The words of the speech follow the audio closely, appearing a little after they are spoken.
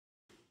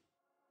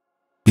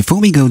Before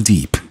we go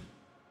deep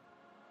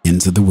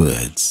into the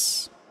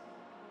woods,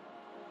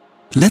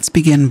 let's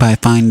begin by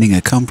finding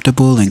a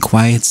comfortable and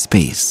quiet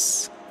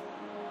space.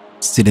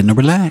 Sit in a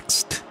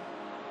relaxed,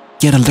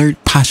 yet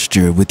alert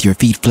posture with your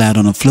feet flat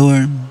on the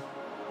floor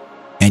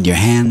and your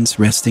hands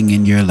resting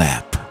in your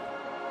lap.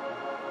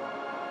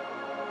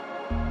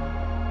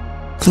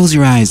 Close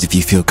your eyes if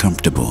you feel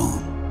comfortable,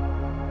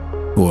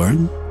 or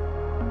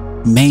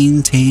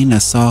maintain a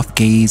soft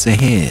gaze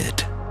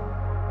ahead.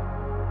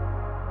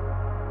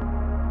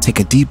 Take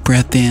a deep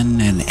breath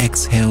in and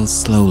exhale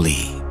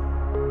slowly,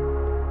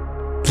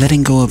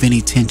 letting go of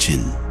any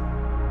tension,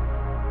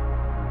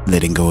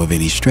 letting go of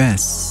any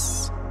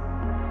stress.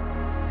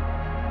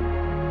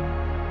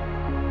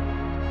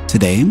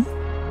 Today,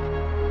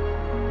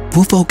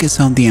 we'll focus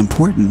on the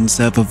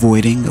importance of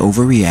avoiding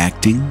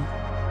overreacting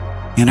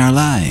in our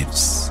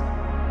lives.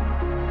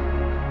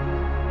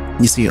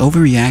 You see,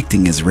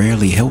 overreacting is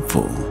rarely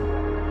helpful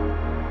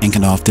and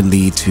can often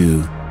lead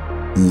to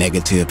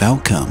negative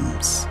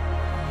outcomes.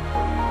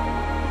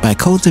 By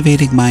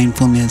cultivating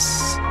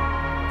mindfulness,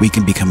 we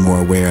can become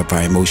more aware of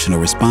our emotional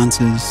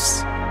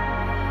responses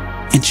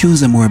and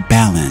choose a more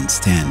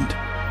balanced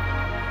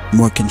and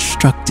more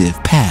constructive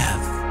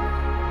path.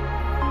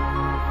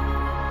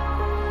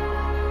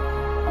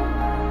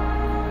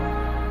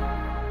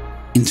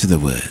 Into the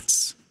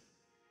woods.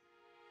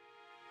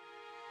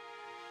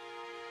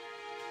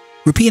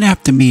 Repeat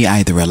after me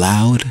either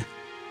aloud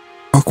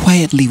or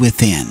quietly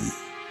within.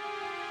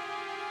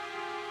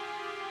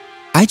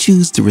 I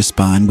choose to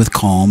respond with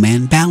calm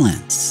and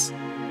balance,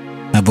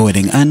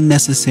 avoiding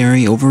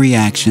unnecessary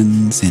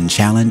overreactions in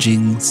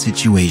challenging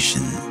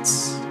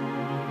situations.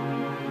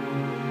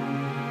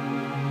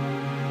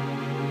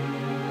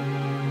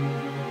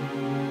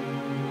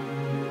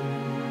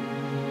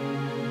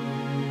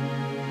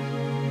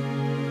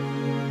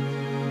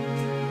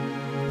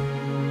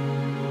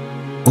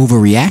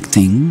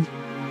 Overreacting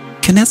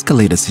can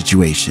escalate a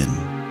situation,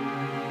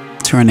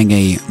 turning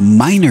a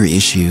minor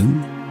issue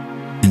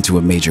into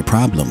a major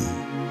problem.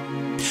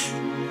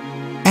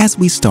 As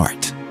we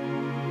start,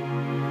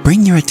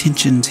 bring your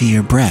attention to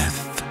your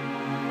breath.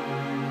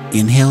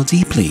 Inhale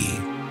deeply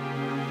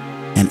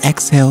and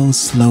exhale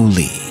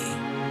slowly.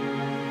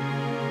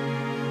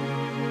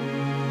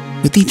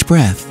 With each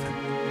breath,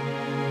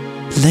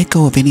 let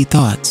go of any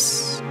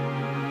thoughts.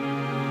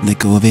 Let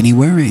go of any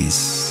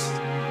worries.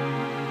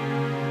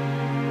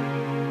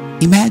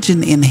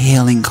 Imagine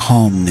inhaling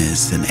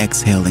calmness and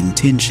exhaling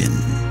tension.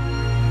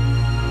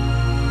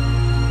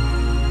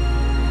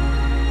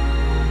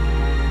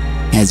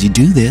 As you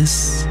do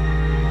this,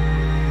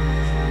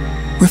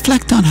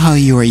 reflect on how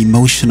your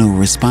emotional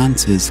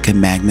responses can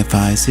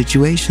magnify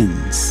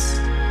situations.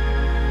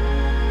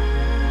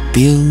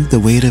 Feel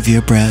the weight of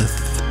your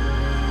breath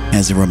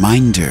as a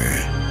reminder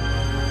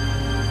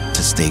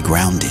to stay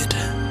grounded.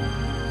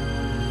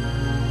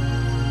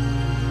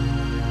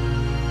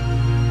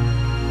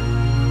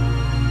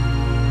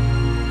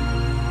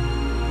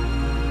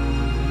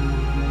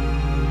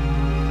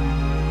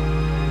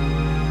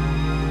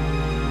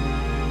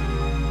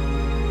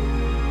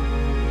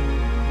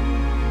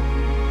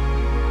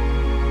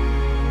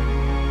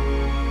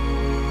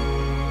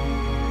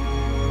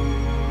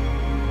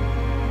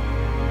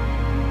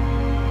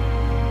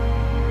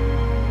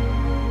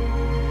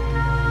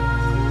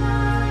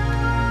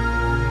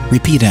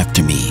 Repeat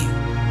after me.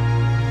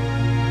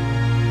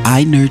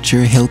 I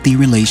nurture healthy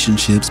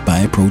relationships by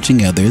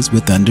approaching others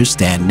with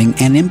understanding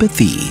and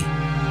empathy,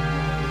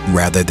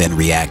 rather than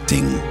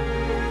reacting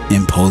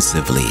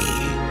impulsively.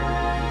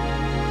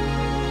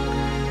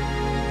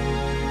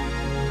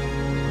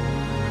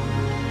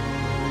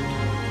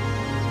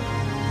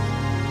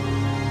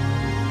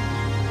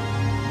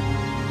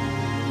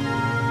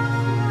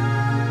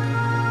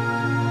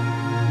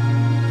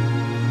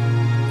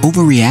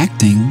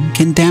 Overreacting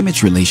can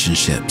damage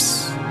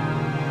relationships.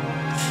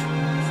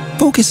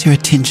 Focus your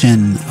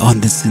attention on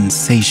the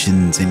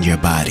sensations in your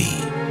body.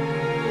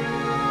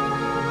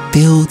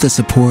 Feel the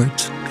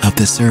support of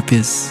the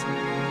surface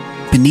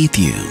beneath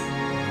you.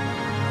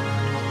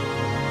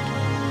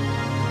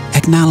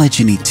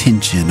 Acknowledge any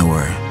tension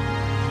or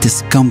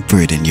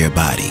discomfort in your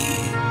body.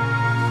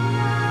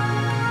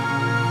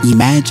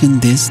 Imagine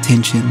this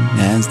tension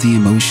as the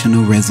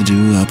emotional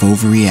residue of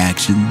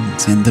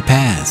overreactions in the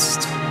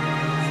past.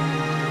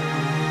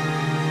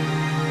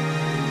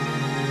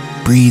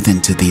 Breathe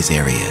into these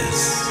areas,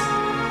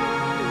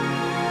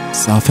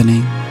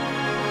 softening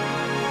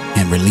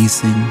and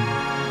releasing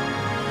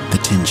the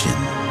tension.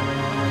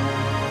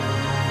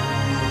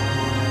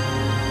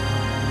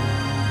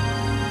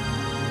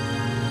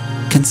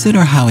 Consider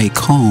how a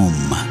calm,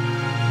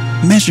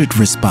 measured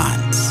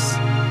response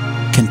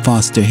can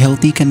foster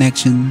healthy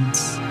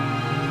connections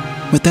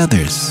with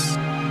others.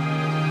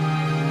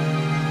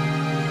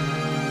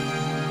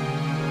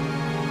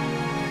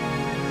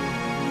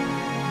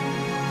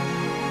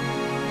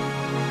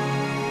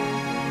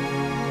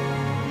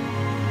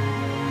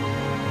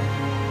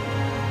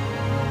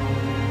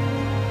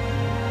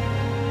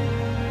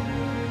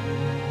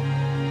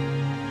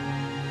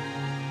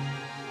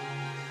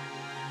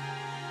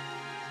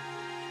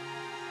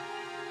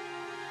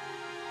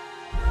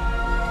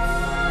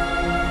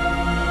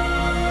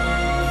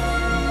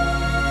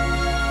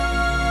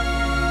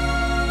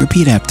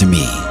 Repeat after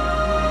me.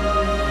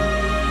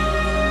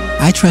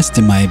 I trust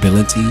in my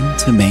ability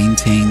to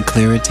maintain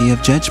clarity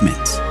of judgment,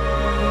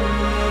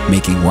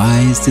 making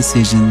wise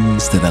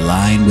decisions that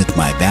align with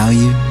my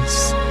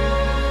values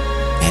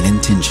and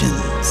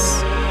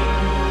intentions.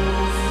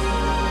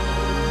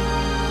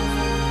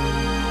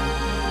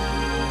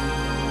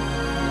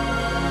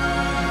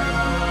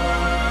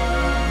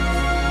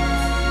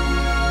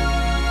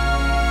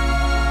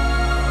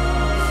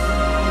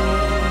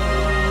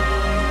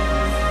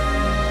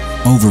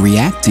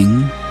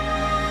 Overreacting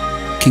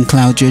can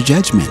cloud your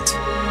judgment.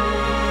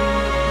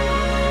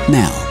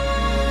 Now,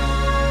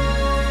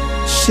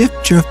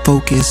 shift your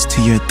focus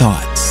to your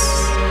thoughts.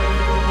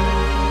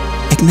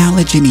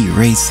 Acknowledge any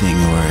racing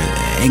or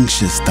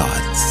anxious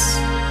thoughts.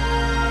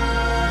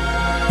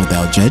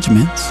 Without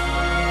judgment,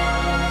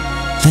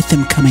 let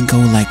them come and go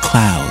like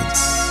clouds.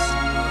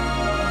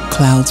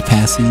 Clouds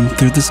passing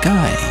through the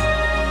sky.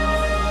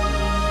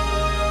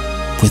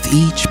 With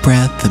each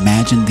breath,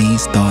 imagine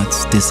these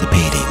thoughts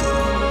dissipating,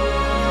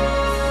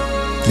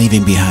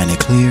 leaving behind a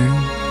clear,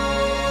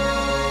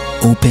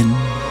 open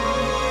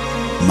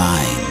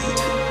mind.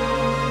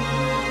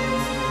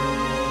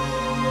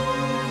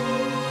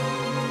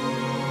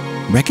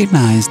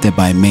 Recognize that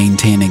by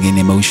maintaining an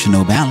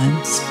emotional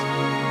balance,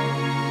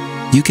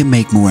 you can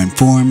make more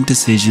informed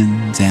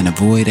decisions and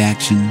avoid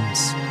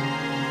actions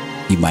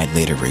you might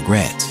later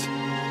regret.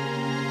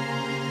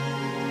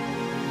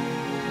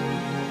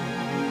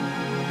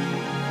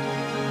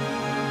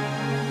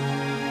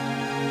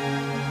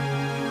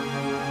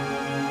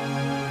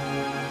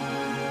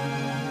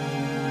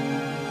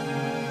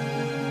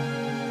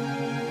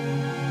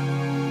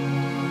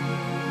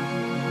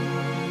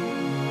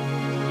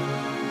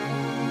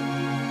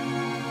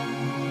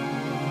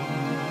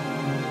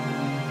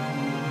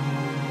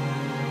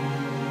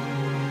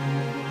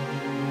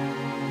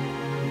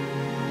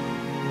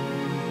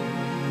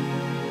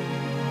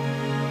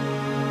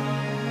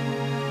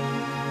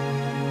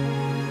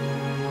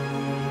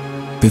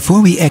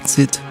 Before we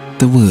exit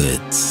the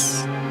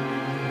woods,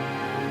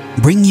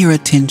 bring your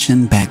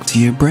attention back to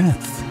your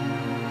breath.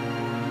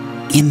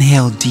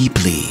 Inhale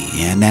deeply,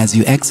 and as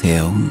you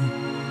exhale,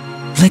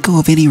 let go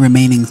of any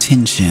remaining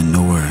tension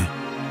or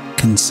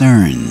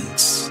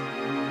concerns.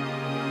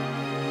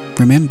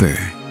 Remember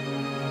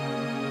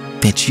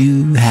that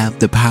you have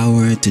the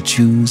power to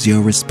choose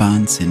your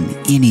response in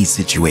any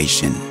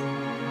situation.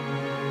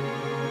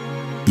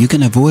 You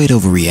can avoid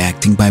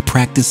overreacting by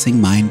practicing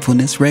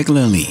mindfulness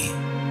regularly.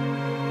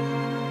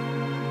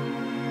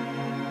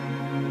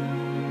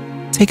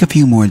 Take a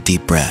few more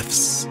deep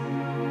breaths.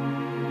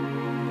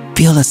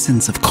 Feel a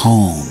sense of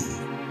calm.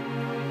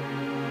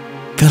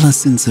 Feel a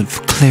sense of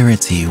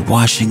clarity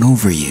washing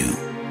over you.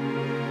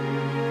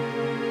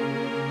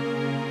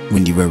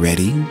 When you are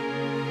ready,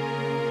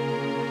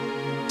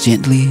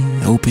 gently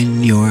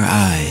open your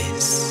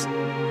eyes,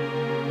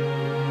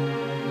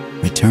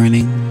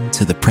 returning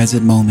to the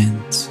present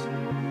moment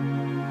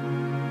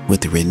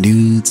with a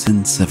renewed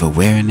sense of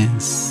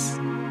awareness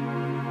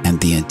and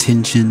the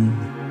intention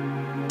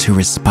to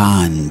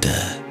respond,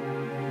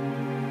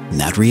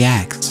 not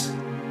react,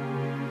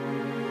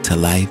 to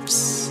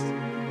life's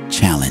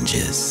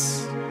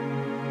challenges.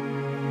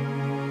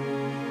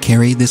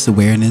 Carry this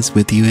awareness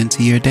with you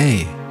into your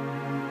day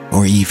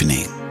or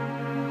evening,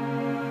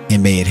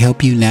 and may it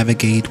help you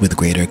navigate with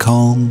greater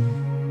calm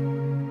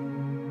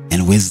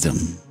and wisdom.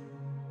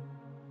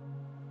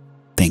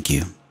 Thank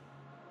you.